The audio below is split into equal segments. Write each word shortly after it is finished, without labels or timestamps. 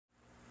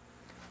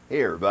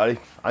Hey everybody,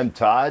 I'm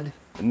Todd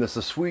and this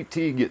is Sweet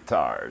Tea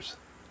Guitars.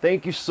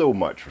 Thank you so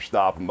much for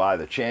stopping by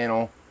the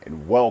channel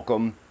and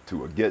welcome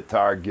to a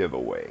guitar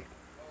giveaway.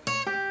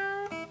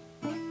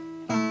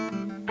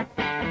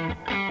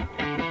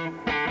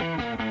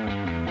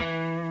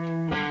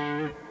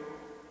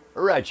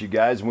 Alright you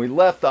guys, when we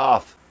left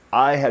off,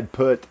 I had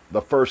put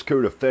the first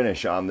coat of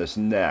finish on this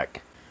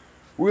neck.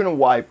 We're going to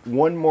wipe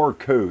one more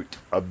coat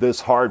of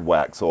this hard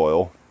wax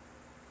oil.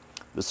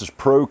 This is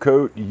Pro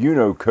Coat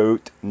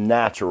Unicoat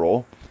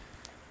Natural.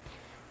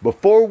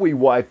 Before we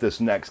wipe this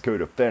next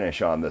coat of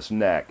finish on this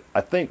neck,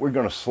 I think we're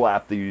going to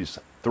slap these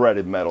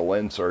threaded metal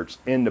inserts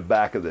in the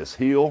back of this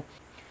heel.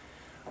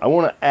 I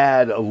want to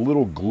add a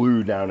little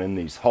glue down in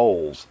these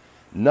holes,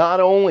 not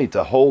only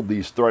to hold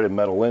these threaded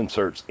metal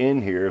inserts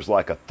in here as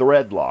like a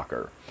thread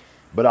locker,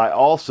 but I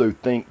also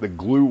think the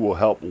glue will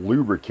help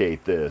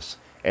lubricate this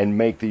and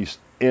make these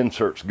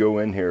inserts go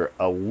in here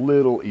a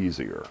little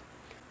easier.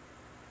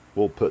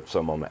 We'll put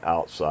some on the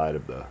outside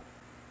of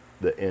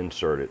the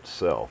insert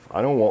itself.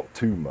 I don't want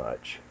too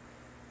much.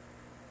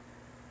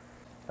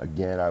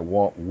 Again, I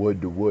want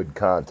wood to wood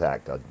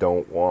contact. I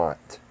don't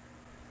want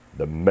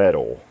the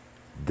metal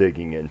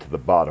digging into the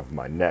bottom of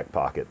my neck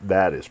pocket.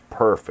 That is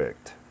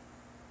perfect.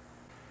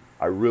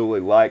 I really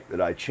like that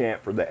I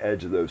chamfer the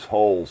edge of those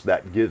holes.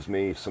 That gives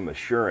me some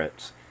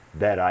assurance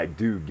that I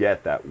do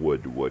get that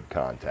wood to wood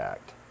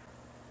contact.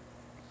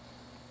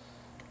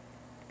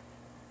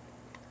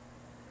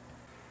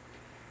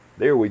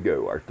 There we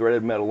go. Our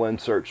threaded metal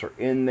inserts are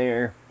in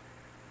there.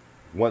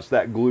 Once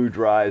that glue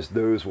dries,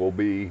 those will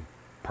be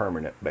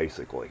permanent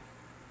basically.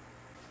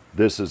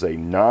 This is a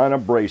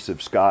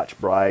non-abrasive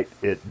Scotch-Brite.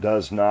 It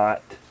does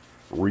not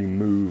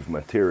remove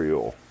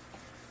material,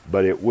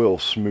 but it will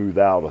smooth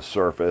out a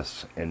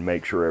surface and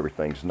make sure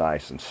everything's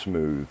nice and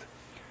smooth.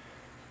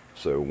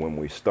 So when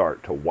we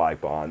start to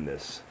wipe on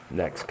this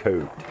next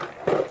coat,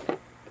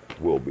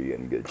 we'll be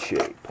in good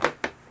shape.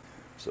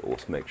 So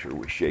let's make sure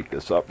we shake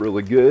this up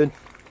really good.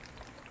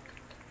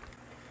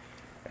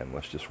 And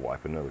let's just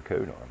wipe another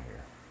coat on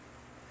here.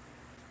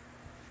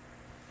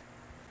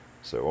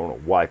 So I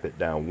want to wipe it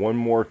down one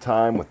more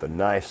time with a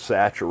nice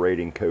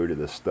saturating coat of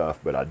this stuff,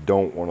 but I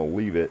don't want to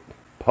leave it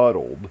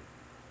puddled.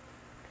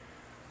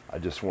 I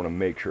just want to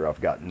make sure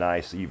I've got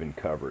nice even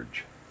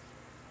coverage.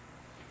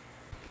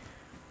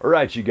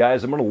 Alright you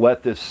guys, I'm going to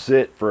let this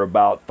sit for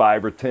about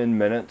 5 or 10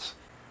 minutes.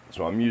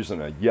 So I'm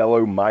using a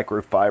yellow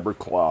microfiber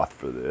cloth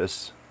for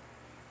this.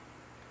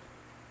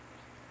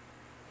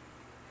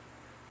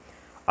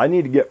 I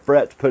need to get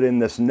frets put in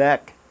this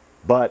neck,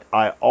 but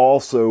I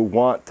also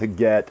want to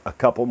get a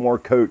couple more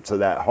coats of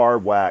that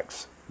hard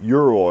wax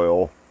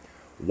Ur-Oil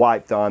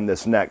wiped on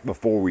this neck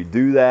before we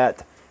do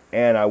that.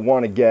 And I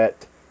want to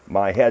get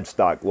my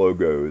headstock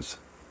logos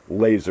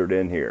lasered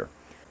in here.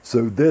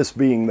 So this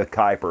being the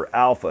Kyper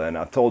Alpha, and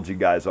I've told you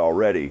guys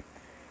already,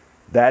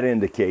 that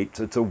indicates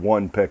it's a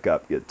one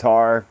pickup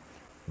guitar.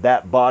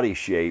 That body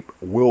shape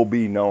will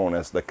be known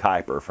as the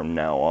Kyper from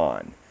now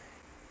on.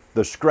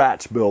 The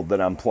scratch build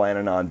that I'm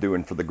planning on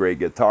doing for the Great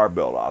Guitar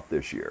Build Off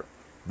this year,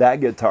 that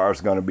guitar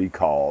is going to be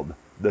called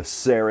the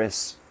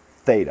Ceres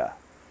Theta.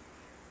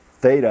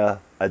 Theta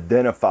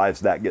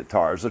identifies that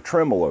guitar as a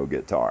tremolo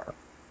guitar.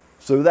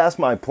 So that's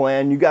my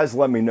plan. You guys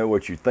let me know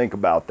what you think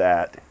about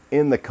that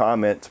in the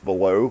comments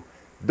below.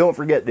 Don't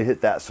forget to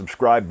hit that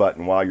subscribe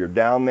button while you're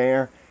down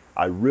there.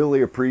 I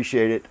really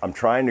appreciate it. I'm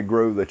trying to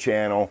grow the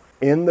channel.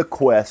 In the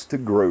quest to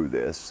grow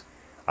this,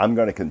 I'm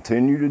going to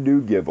continue to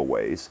do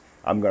giveaways.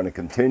 I'm going to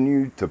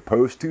continue to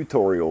post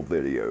tutorial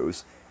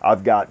videos.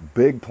 I've got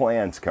big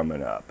plans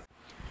coming up.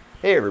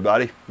 Hey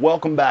everybody,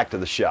 welcome back to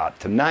the shop.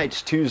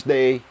 Tonight's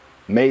Tuesday,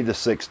 May the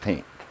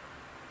 16th.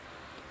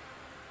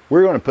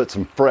 We're going to put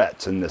some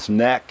frets in this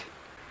neck.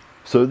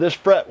 So this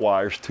fret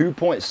wire is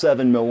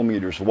 2.7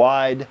 millimeters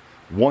wide,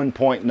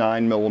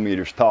 1.9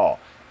 millimeters tall.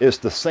 It's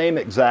the same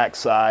exact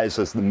size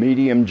as the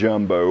medium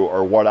jumbo,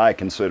 or what I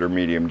consider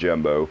medium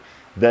jumbo,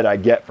 that I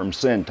get from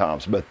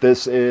Centoms, but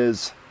this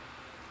is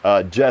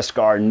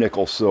Jescar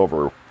nickel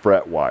silver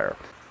fret wire.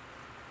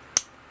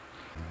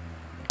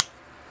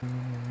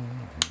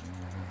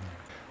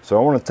 So I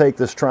want to take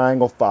this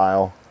triangle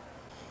file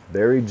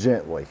very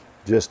gently,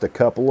 just a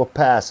couple of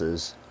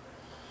passes,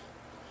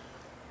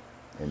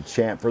 and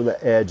chamfer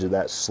the edge of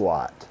that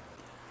slot.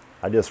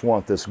 I just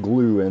want this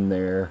glue in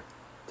there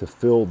to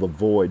fill the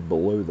void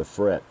below the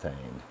fret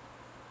thing.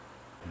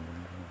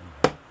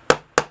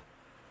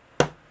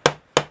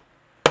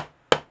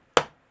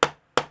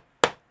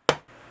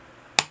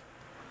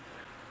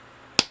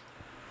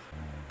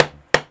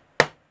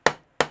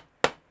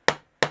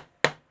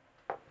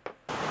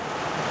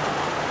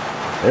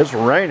 It's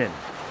raining.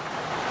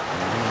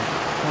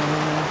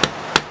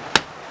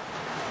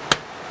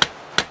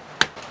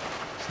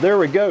 So there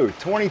we go,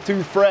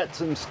 22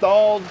 frets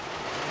installed.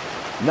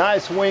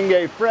 Nice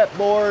Wingate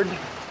fretboard.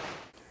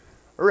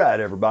 All right,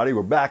 everybody,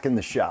 we're back in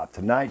the shop.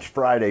 Tonight's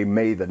Friday,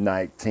 May the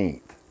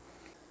 19th.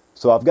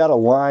 So I've got a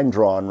line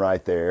drawn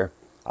right there.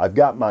 I've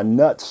got my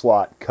nut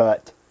slot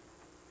cut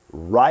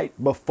right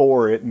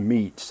before it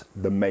meets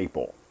the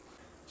maple.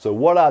 So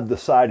what I've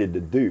decided to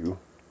do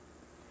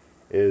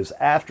is,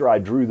 after I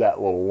drew that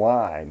little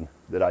line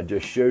that I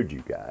just showed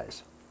you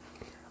guys,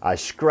 I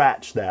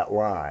scratched that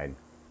line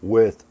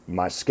with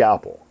my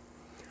scalpel.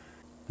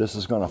 This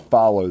is going to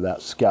follow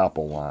that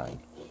scalpel line.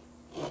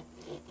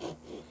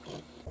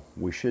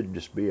 We should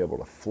just be able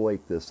to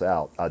flake this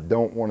out. I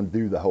don't want to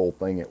do the whole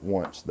thing at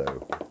once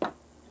though.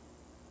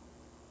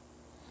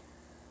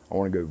 I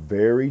want to go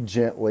very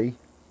gently.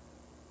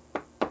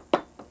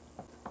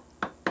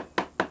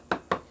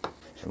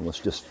 And let's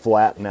just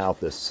flatten out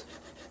this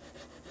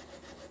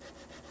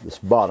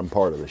bottom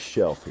part of the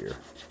shelf here.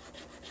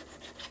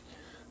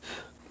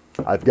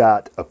 I've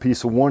got a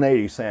piece of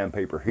 180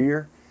 sandpaper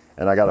here,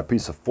 and I got a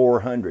piece of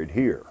 400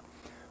 here.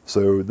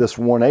 So this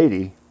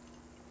 180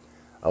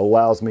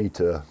 allows me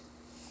to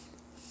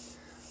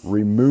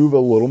remove a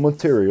little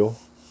material,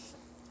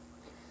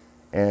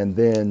 and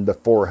then the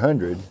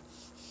 400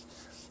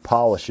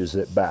 polishes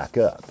it back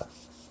up.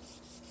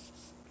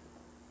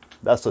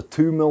 That's a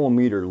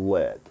 2mm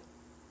lead.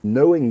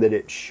 Knowing that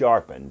it's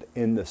sharpened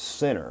in the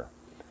center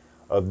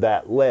of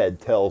that lead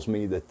tells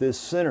me that this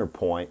center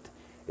point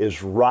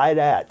is right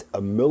at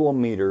 1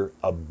 millimeter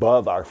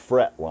above our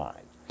fret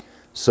line.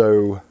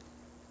 So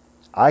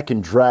I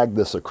can drag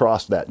this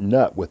across that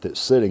nut with it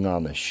sitting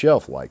on the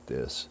shelf like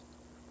this.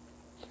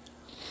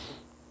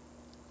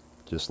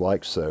 Just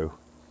like so.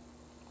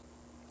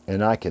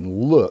 And I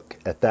can look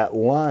at that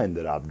line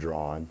that I've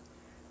drawn,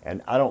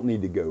 and I don't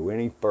need to go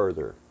any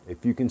further.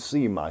 If you can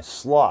see, my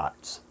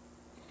slots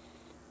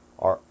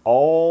are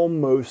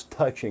almost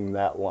touching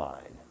that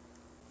line.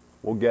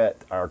 We'll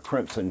get our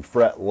crimson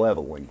fret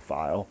leveling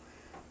file,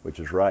 which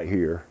is right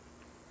here,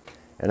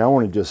 and I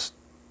want to just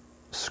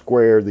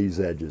square these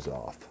edges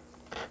off.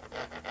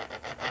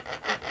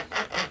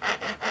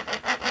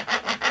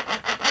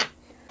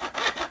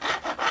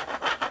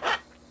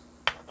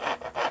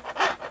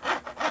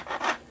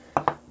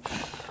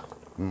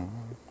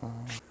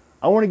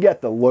 I want to get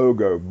the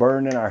logo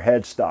burned in our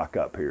headstock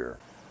up here.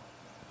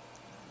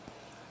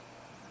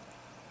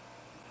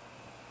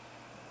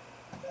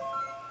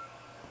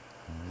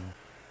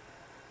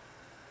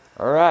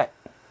 All right,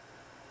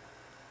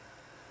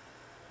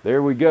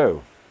 there we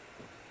go.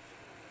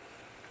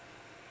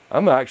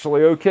 I'm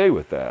actually okay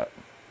with that.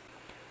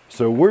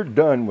 So we're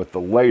done with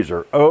the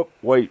laser. Oh,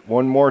 wait,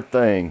 one more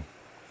thing.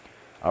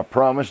 I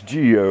promised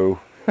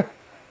Geo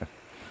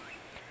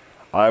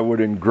I would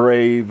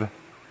engrave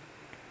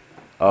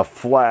a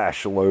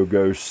Flash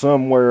logo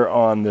somewhere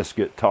on this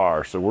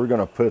guitar. So we're going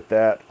to put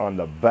that on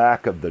the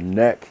back of the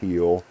neck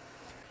heel.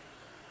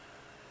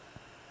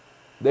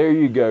 There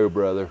you go,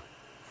 brother.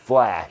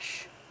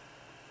 Flash.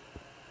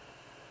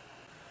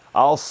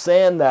 I'll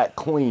sand that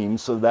clean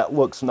so that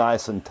looks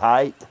nice and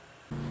tight.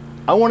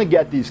 I want to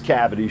get these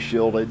cavities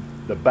shielded,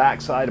 the back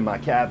side of my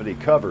cavity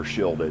cover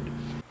shielded.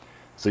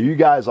 So you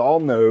guys all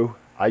know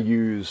I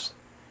use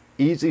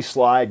Easy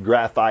Slide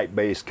graphite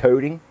based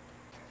coating.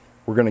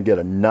 We're going to get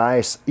a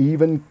nice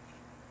even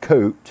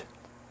coat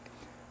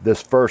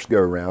this first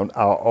go round.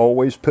 I'll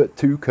always put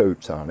 2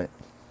 coats on it.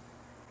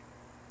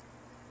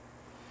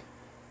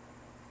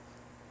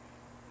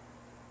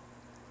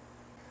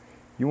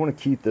 You want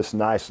to keep this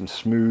nice and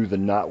smooth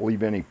and not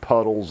leave any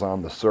puddles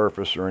on the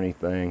surface or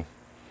anything.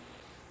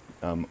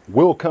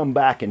 We'll come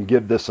back and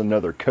give this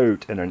another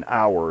coat in an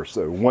hour or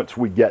so once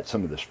we get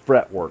some of this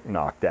fretwork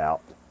knocked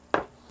out.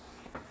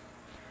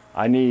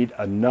 I need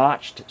a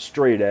notched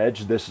straight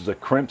edge. This is a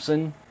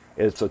crimson.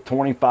 It's a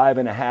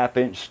 25.5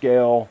 inch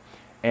scale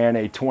and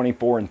a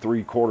 24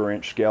 3/4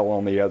 inch scale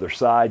on the other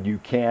side. You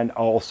can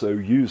also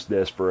use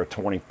this for a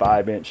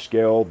 25 inch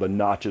scale. The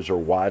notches are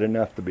wide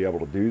enough to be able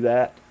to do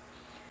that.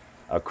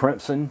 A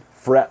crimson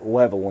fret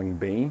leveling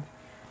beam.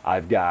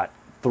 I've got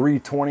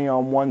 320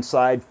 on one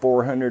side,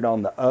 400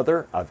 on the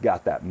other. I've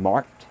got that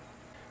marked.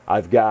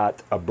 I've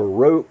got a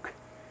Baroque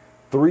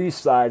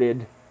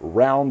 3-sided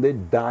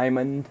rounded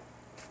diamond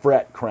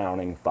fret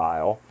crowning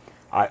file.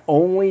 I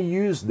only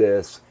use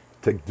this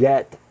to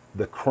get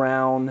the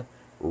crown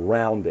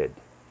rounded.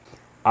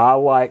 I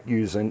like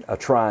using a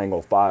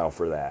triangle file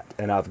for that,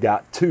 and I've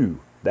got 2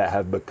 that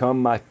have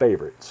become my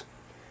favorites.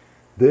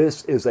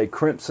 This is a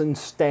crimson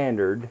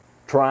standard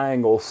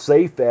triangle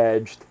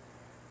safe-edged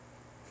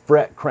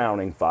fret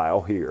crowning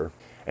file here,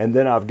 and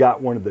then I've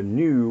got one of the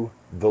new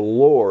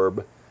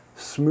Velourb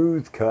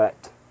smooth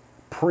cut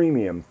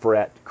premium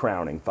fret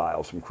crowning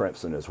files from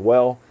Crimson as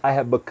well. I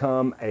have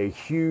become a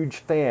huge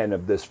fan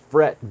of this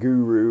Fret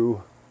Guru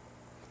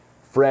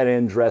fret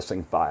end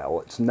dressing file.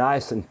 It's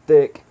nice and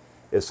thick.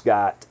 It's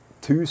got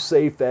 2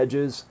 safe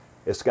edges.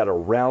 It's got a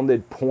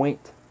rounded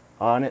point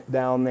on it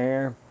down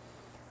there.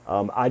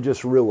 I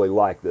just really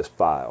like this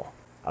file.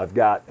 I've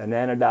got an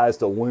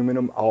anodized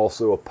aluminum,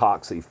 also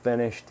epoxy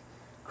finished,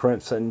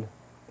 Crimson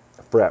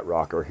fret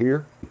rocker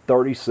here.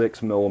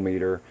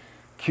 36mm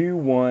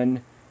Q1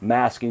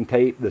 masking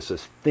tape. This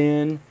is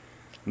thin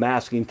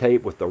masking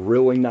tape with a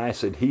really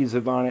nice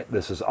adhesive on it.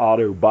 This is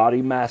auto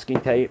body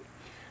masking tape.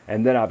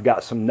 And then I've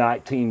got some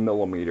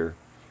 19mm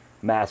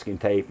masking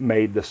tape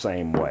made the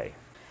same way.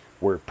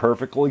 We're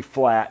perfectly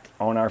flat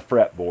on our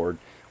fretboard.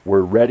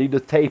 we're ready to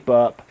tape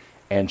up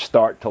and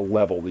start to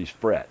level these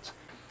frets.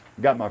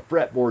 Got my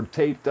fretboard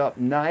taped up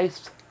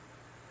nice.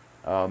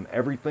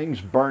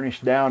 Everything's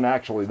burnished down.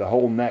 Actually, the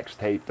whole neck's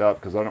taped up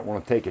because I don't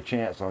want to take a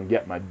chance on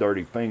getting my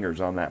dirty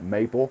fingers on that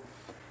maple.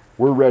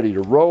 We're ready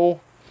to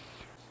roll.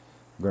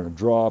 We're going to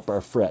draw up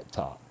our fret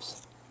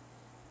tops.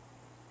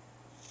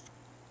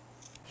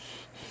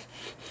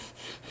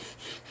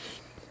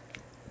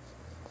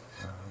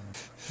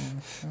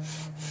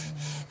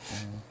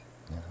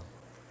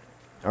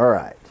 All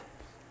right.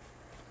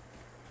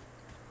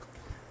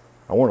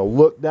 I want to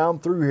look down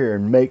through here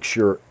and make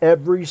sure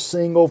every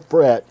single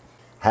fret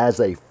has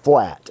a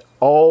flat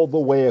all the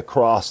way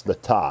across the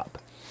top.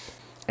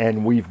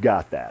 And we've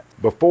got that.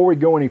 Before we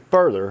go any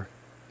further,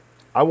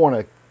 I want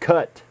to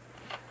cut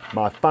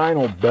my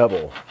final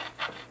bevel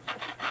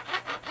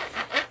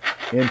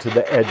into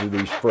the edge of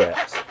these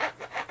frets.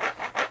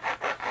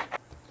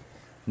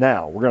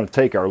 Now, we're going to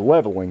take our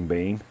leveling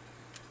beam.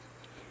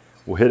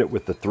 We'll hit it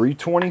with the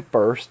 320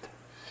 first.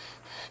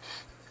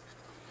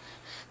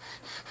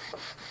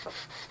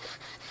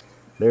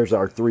 There's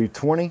our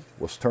 320.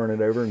 Let's turn it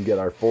over and get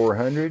our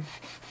 400.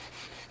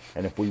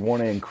 And if we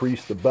want to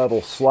increase the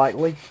bevel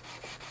slightly,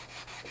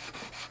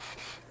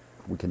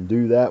 we can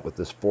do that with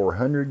this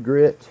 400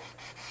 grit.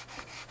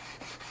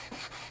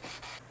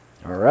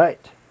 All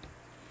right.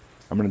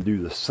 I'm going to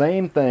do the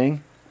same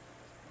thing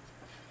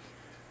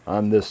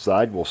on this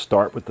side. We'll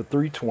start with the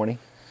 320.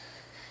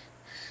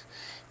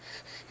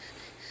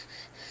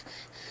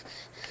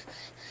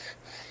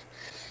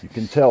 You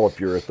can tell if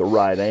you're at the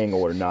right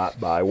angle or not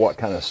by what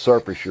kind of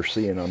surface you're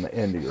seeing on the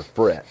end of your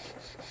fret.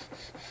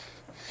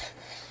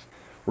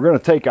 We're going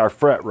to take our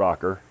fret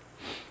rocker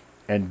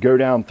and go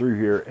down through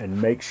here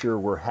and make sure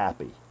we're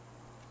happy.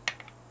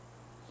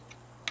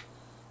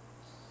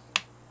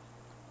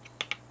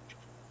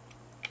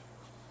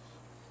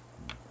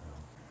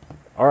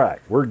 All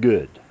right, we're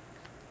good.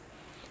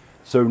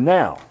 So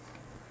now,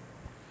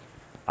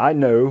 I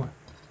know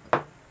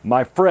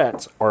my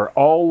frets are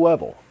all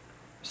level.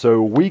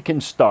 So we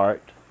can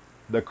start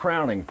the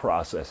crowning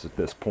process at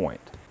this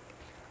point.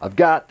 I've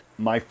got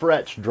my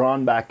frets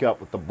drawn back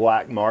up with the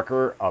black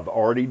marker. I've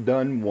already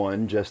done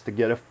one just to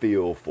get a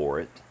feel for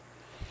it.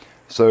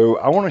 So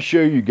I want to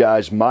show you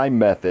guys my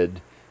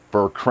method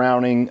for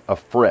crowning a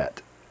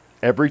fret.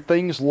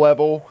 Everything's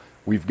level.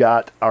 We've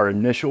got our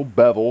initial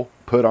bevel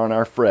put on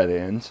our fret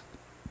ends.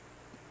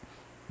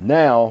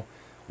 Now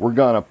we're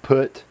going to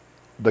put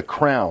the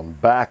crown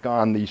back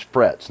on these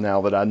frets.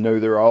 Now that I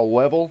know they're all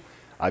level,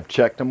 I've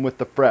checked them with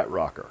the fret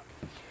rocker.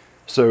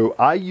 So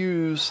I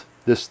use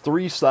this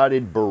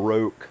 3-sided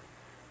Baroque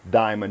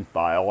diamond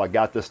file. I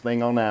got this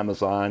thing on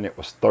Amazon. It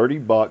was 30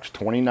 bucks,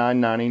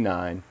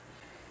 $29.99.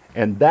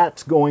 And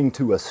that's going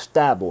to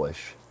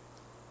establish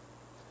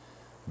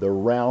the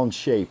round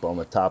shape on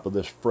the top of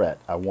this fret.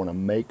 I want to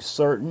make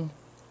certain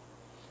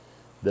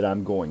that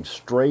I'm going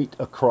straight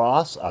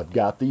across. I've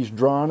got these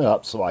drawn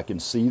up so I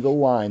can see the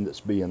line that's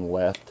being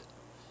left.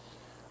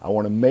 I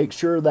want to make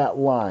sure that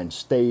line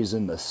stays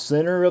in the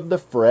center of the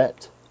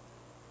fret.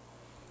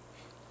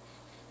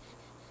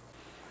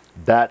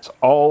 That's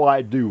all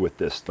I do with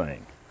this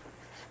thing.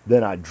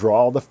 Then I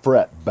draw the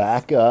fret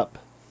back up,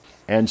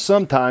 and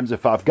sometimes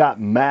if I've got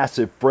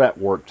massive fret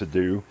work to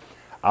do,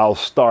 I'll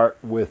start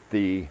with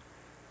the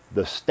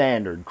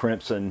standard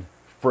crimson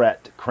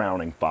fret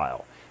crowning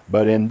file.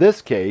 But in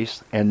this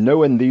case, and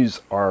knowing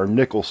these are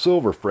nickel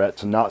silver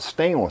frets and not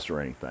stainless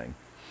or anything,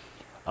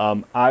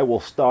 I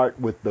will start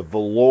with the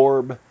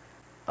velour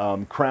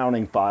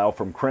crowning file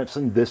from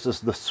Crimson. This is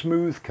the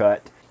smooth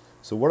cut.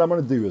 So what I'm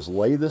going to do is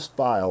lay this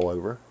file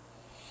over,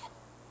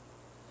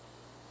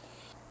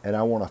 and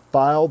I want to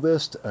file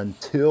this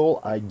until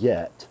I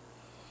get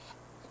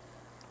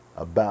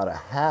about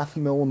a ½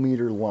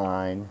 millimeter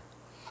line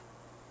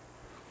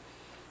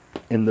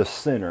in the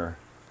center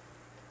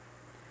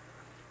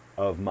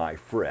of my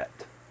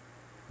fret,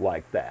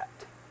 like that.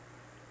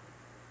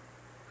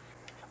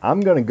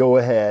 I'm going to go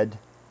ahead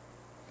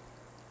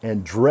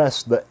and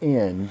dress the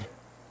end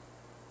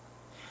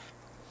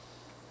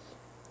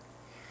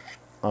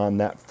on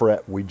that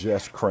fret we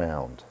just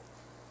crowned.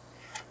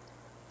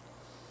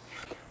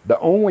 The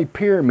only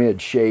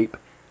pyramid shape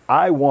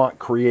I want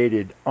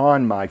created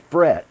on my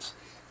frets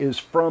is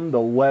from the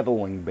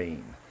leveling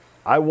beam.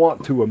 I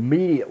want to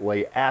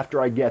immediately,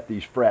 after I get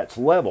these frets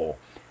level,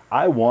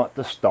 I want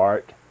to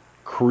start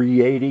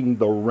creating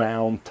the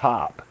round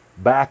top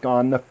back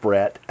on the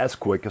fret as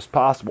quick as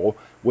possible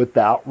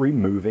without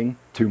removing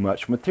too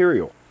much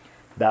material.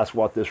 That's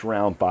what this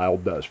round file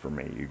does for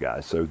me, you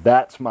guys. So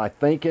that's my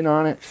thinking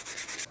on it.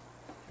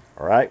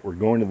 All right, we're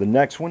going to the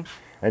next one,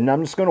 and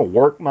I'm just going to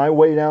work my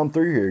way down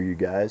through here, you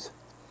guys.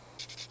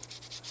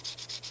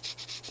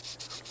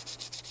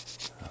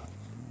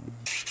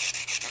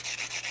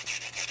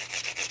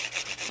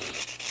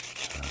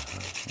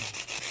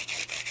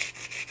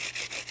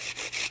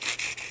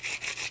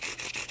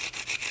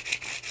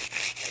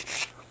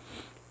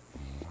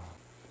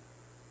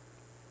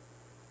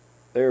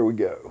 There we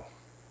go.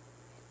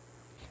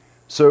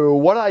 So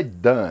what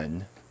I've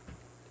done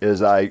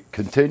is I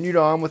continued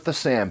on with the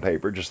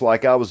sandpaper just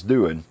like I was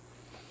doing.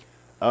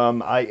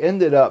 I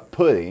ended up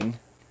putting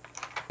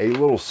a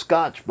little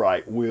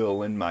Scotch-Brite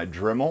wheel in my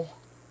Dremel,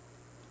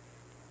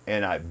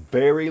 and I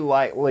very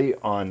lightly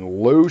on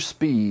low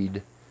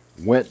speed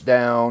went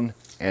down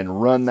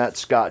and run that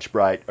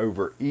Scotch-Brite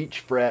over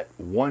each fret,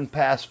 one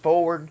pass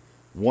forward,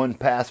 one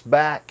pass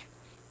back.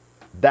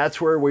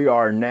 That's where we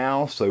are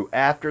now. So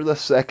after the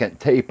second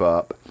tape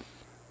up,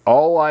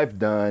 all I've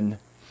done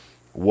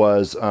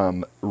was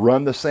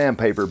run the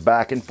sandpaper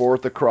back and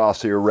forth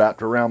across here,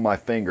 wrapped around my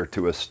finger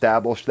to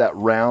establish that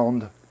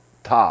round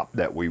top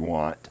that we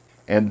want.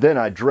 And then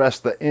I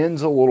dressed the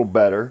ends a little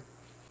better.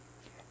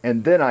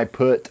 And then I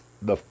put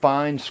the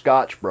fine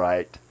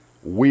Scotch-Brite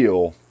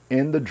wheel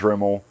in the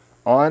Dremel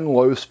on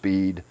low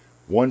speed,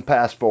 one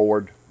pass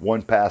forward,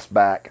 one pass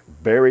back,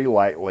 very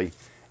lightly,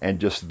 and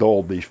just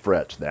dulled these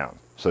frets down.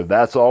 So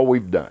that's all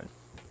we've done.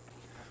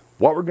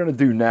 What we're going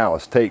to do now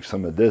is take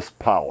some of this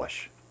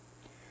polish.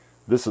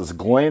 This is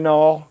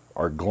Glanol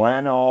or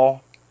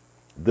Glanol.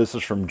 This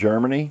is from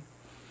Germany.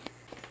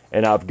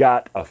 And I've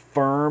got a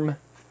firm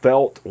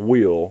felt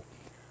wheel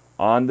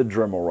on the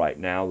Dremel right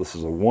now. This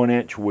is a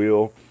 1-inch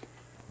wheel.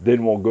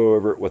 Then we'll go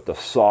over it with the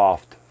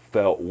soft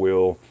felt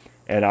wheel.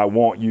 And I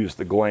won't use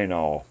the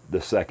Glanol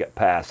the second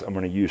pass. I'm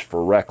going to use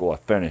Ferecla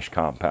finish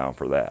compound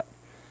for that.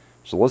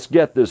 So let's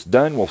get this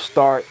done. We'll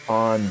start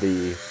on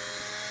the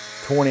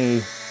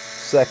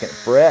 22nd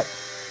fret.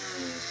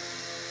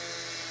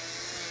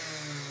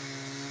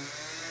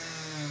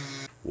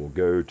 We'll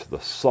go to the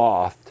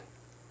soft.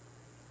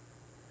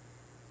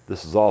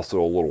 This is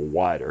also a little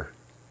wider.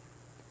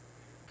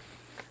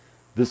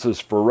 This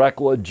is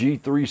Ferecla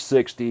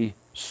G360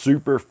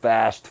 Super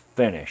Fast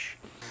Finish.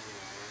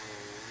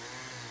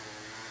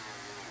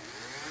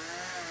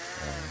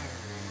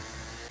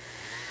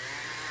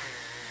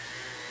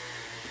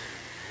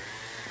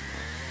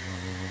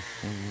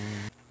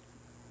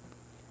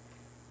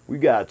 We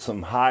got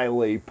some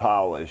highly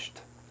polished,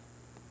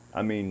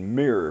 I mean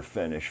mirror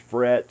finish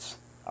frets.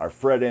 Our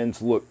fret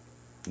ends look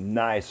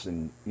nice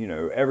and, you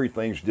know,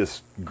 everything's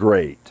just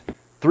great.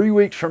 3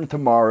 weeks from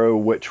tomorrow,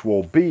 which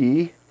will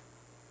be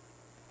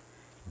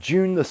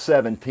June the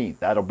 17th,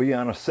 that'll be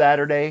on a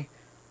Saturday,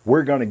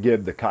 we're going to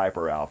give the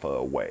Kyper Alpha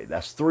away.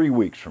 That's 3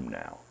 weeks from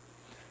now.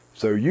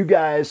 So you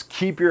guys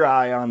keep your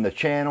eye on the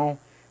channel.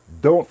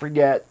 Don't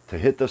forget to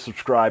hit the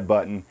subscribe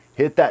button.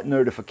 Hit that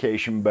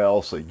notification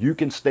bell so you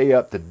can stay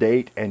up to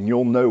date and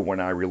you'll know when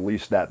I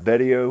release that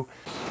video.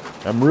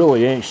 I'm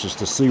really anxious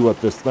to see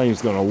what this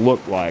thing's going to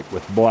look like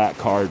with black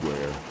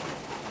hardware.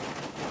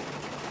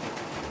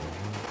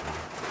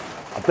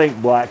 I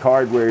think black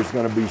hardware is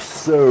going to be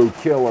so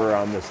killer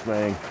on this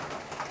thing.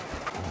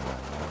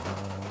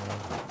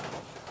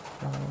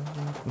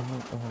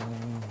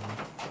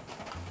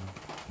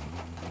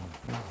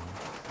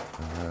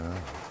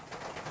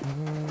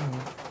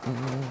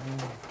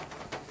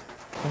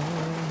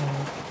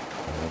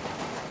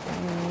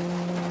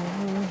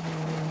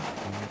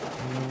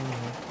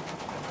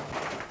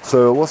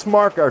 So let's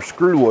mark our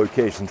screw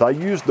locations. I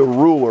used the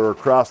ruler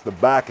across the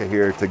back of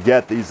here to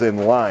get these in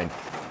line.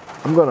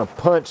 I'm going to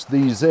punch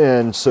these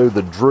in so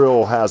the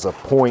drill has a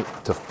point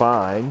to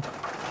find.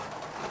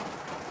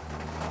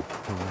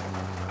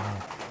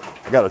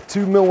 I got a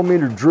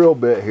 2mm drill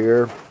bit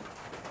here.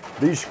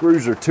 These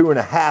screws are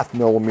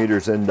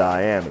 2.5mm in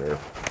diameter.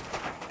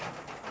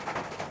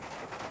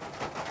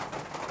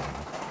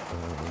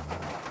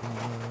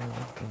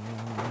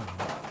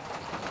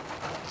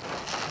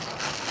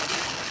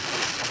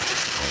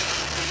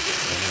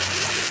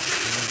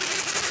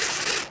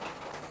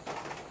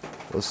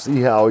 Let's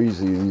see how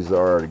easy these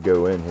are to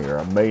go in here.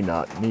 I may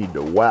not need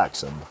to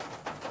wax them.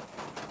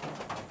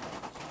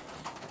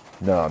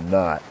 No, I'm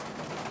not.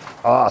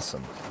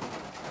 Awesome.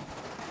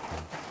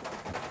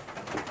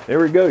 There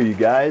we go, you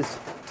guys.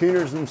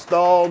 Tuner's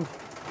installed.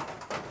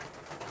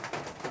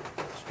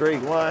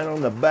 Straight line on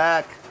the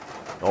back,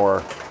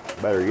 or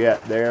better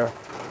yet, there.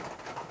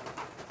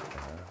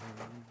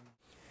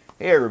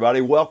 Hey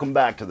everybody, welcome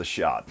back to the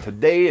shop.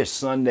 Today is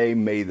Sunday,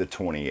 May the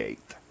 28th.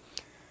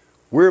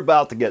 We're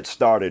about to get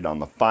started on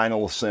the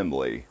final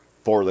assembly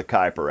for the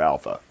Kyper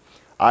Alpha.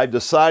 I've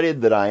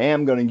decided that I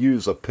am going to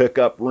use a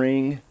pickup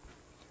ring.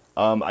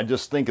 I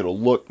just think it'll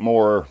look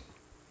more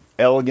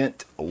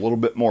elegant, a little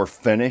bit more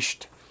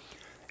finished.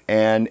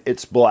 And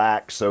it's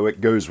black, so it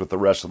goes with the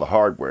rest of the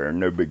hardware,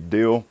 no big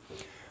deal.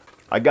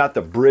 I got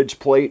the bridge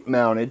plate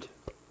mounted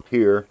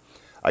here.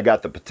 I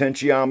got the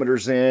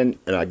potentiometers in,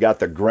 and I got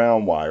the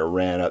ground wire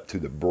ran up to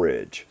the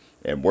bridge.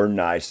 And we're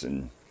nice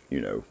and,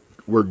 you know,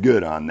 we're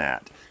good on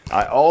that.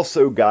 I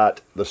also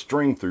got the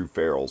string through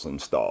ferrules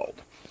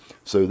installed.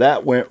 So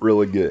that went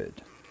really good.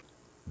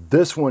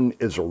 This one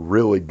is a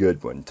really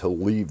good one to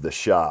leave the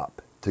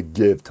shop to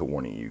give to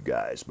one of you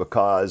guys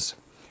because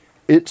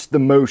it's the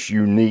most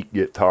unique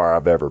guitar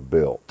I've ever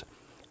built.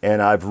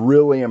 And I've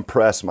really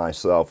impressed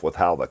myself with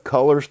how the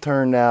colors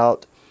turned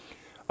out.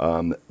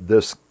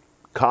 This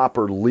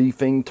copper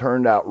leafing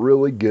turned out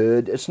really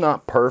good. It's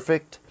not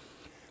perfect,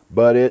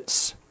 but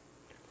it's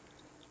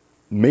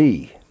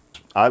me.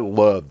 I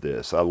love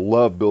this. I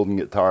love building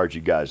guitars.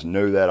 You guys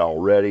know that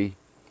already.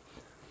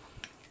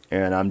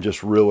 And I'm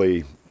just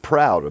really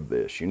proud of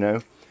this, you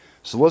know.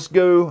 So let's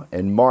go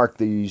and mark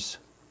these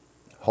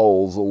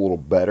holes a little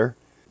better.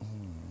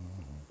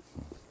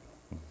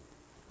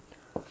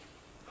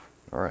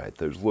 All right,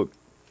 those look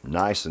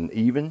nice and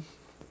even.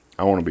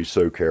 I want to be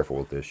so careful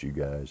with this, you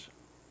guys.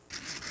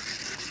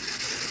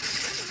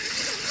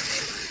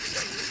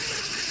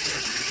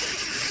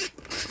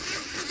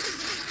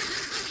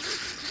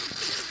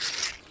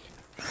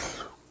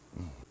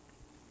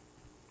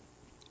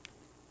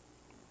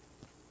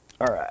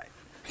 All right.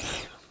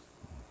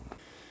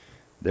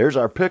 There's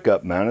our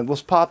pickup mounted.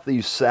 Let's pop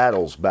these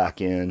saddles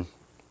back in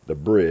the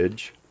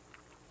bridge.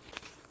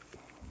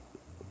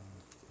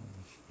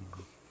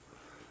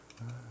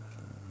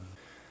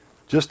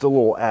 Just a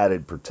little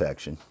added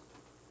protection.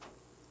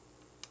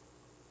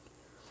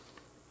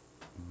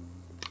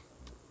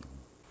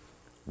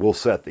 We'll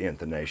set the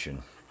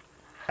intonation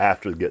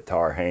after the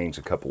guitar hangs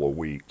a couple of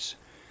weeks.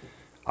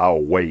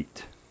 I'll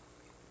wait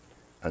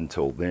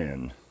until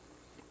then.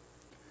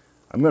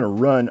 I'm going to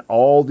run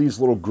all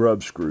these little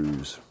grub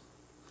screws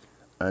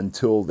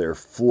until they're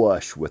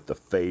flush with the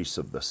face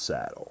of the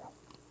saddle.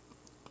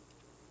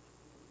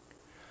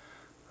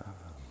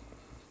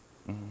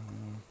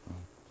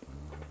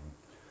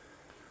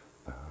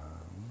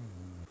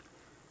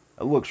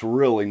 It looks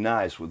really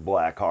nice with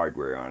black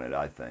hardware on it,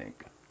 I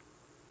think.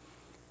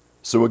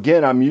 So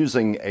again, I'm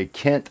using a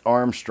Kent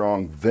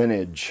Armstrong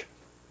Vintage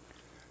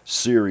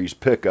Series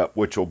pickup,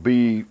 which will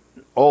be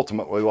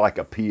ultimately like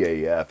a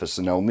PAF. It's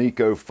an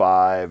Alnico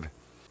 5.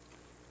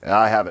 And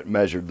I haven't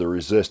measured the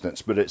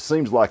resistance, but it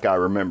seems like I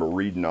remember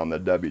reading on the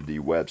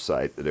WD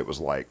website that it was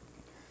like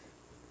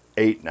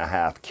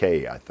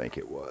 8.5K, I think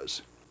it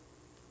was.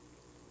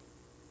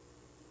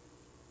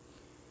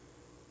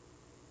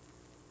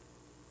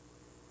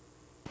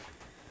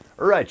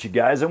 All right, you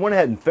guys, I went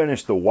ahead and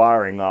finished the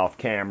wiring off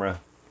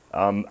camera.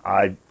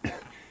 I've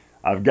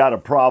got a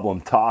problem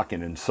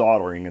talking and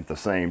soldering at the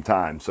same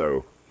time,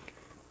 so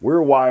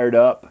we're wired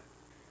up.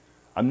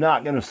 I'm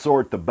not going to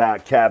sort the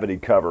back cavity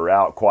cover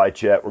out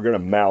quite yet. We're going to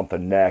mount the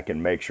neck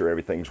and make sure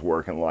everything's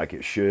working like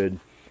it should.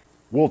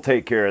 We'll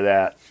take care of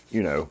that,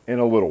 you know, in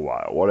a little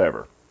while,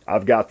 whatever.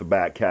 I've got the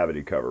back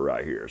cavity cover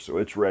right here, so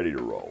it's ready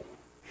to roll.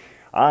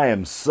 I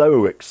am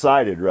so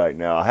excited right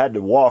now. I had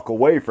to walk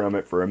away from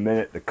it for a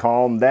minute to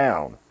calm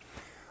down.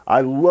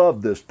 I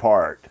love this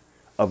part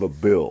of a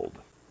build.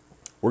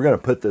 We're going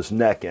to put this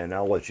neck in.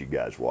 I'll let you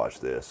guys watch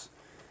this.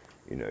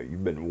 You know,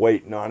 you've been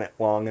waiting on it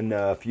long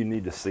enough. You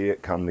need to see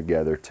it come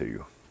together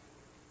too.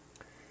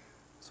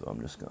 So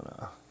I'm just going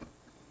to...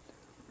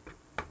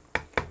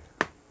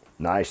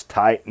 Nice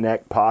tight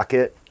neck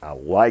pocket. I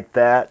like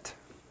that.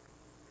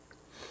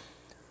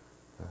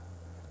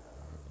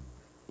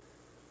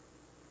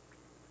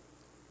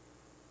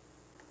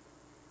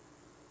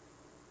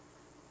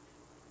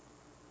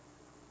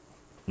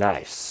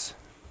 Nice.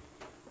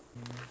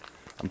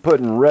 I'm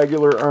putting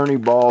regular Ernie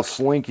ball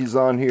slinkies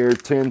on here,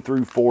 10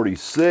 through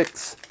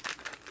 46.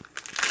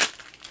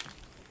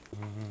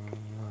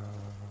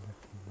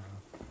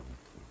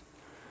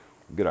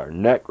 Get our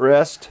neck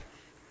rest.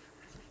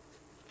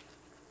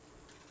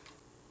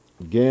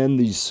 Again,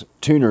 these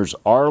tuners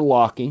are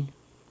locking.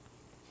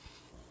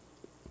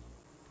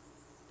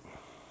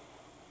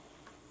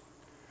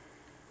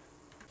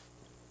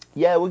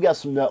 Yeah, we got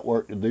some nut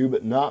work to do,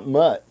 but not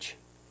much.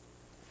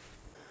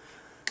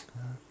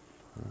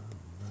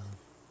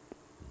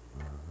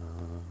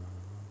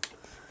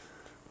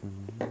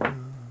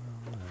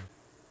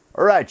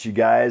 All right, you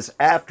guys,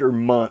 after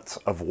months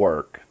of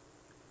work,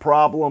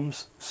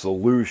 problems,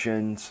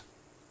 solutions,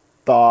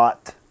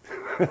 thought,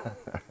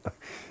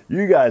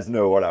 you guys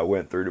know what I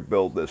went through to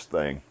build this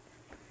thing.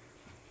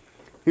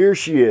 Here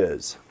she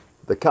is,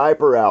 the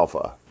Kyper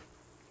Alpha.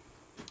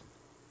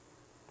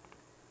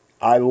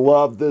 I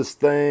love this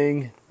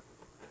thing.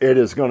 It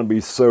is going to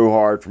be so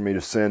hard for me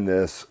to send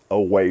this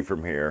away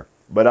from here,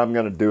 but I'm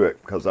going to do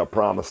it because I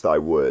promised I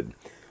would.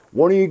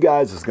 One of you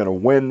guys is going to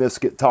win this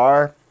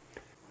guitar.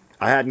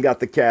 I hadn't got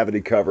the cavity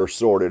cover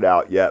sorted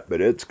out yet, but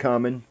it's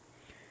coming.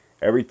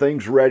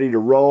 Everything's ready to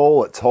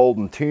roll. It's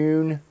holding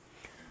tune.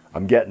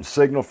 I'm getting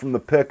signal from the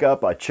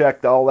pickup. I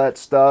checked all that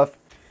stuff.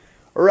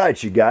 All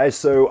right, you guys,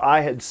 so I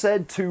had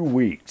said 2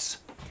 weeks.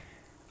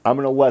 I'm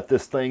going to let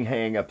this thing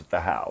hang up at the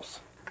house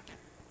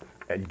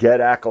and get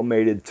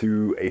acclimated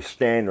to a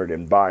standard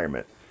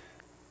environment.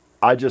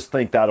 I just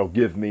think that'll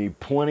give me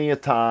plenty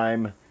of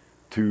time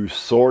to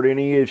sort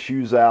any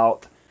issues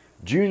out.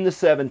 June the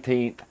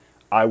 17th,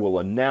 I will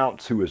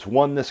announce who has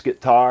won this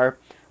guitar.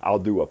 I'll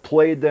do a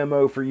play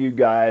demo for you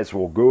guys.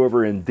 We'll go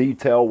over in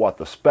detail what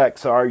the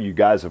specs are. You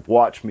guys have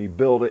watched me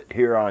build it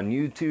here on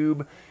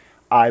YouTube.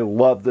 I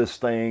love this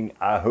thing.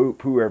 I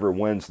hope whoever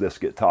wins this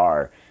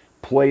guitar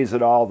plays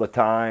it all the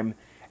time,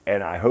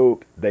 and I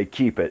hope they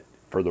keep it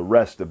for the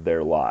rest of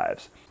their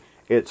lives.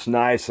 It's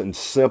nice and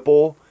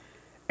simple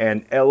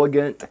and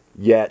elegant,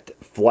 yet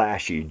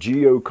flashy.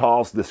 Gio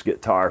calls this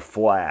guitar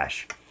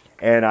Flash,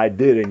 and I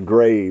did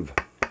engrave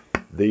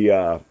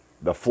the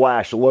the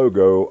Flash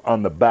logo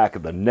on the back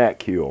of the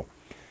neck heel.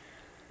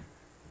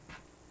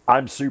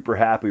 I'm super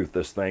happy with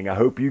this thing. I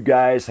hope you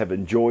guys have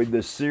enjoyed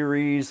this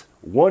series.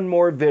 One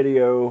more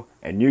video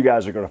and you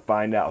guys are going to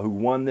find out who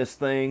won this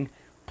thing.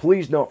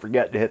 Please don't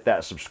forget to hit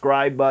that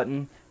subscribe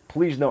button.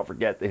 Please don't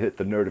forget to hit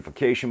the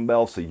notification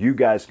bell so you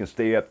guys can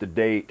stay up to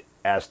date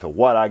as to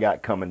what I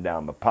got coming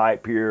down the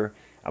pipe here.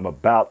 I'm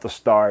about to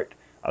start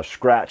a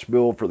scratch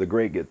build for the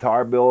Great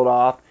Guitar Build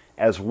Off,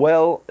 as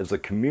well as a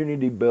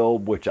community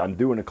build, which I'm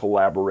doing a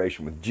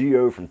collaboration with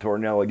Gio from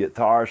Tornella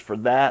Guitars for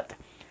that.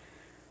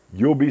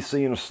 You'll be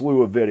seeing a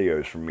slew of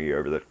videos from me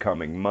over the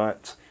coming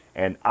months,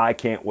 and I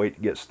can't wait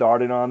to get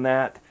started on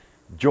that.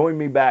 Join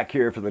me back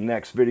here for the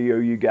next video,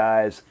 you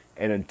guys,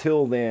 and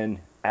until then,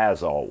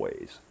 as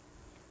always,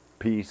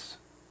 peace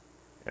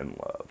and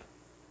love.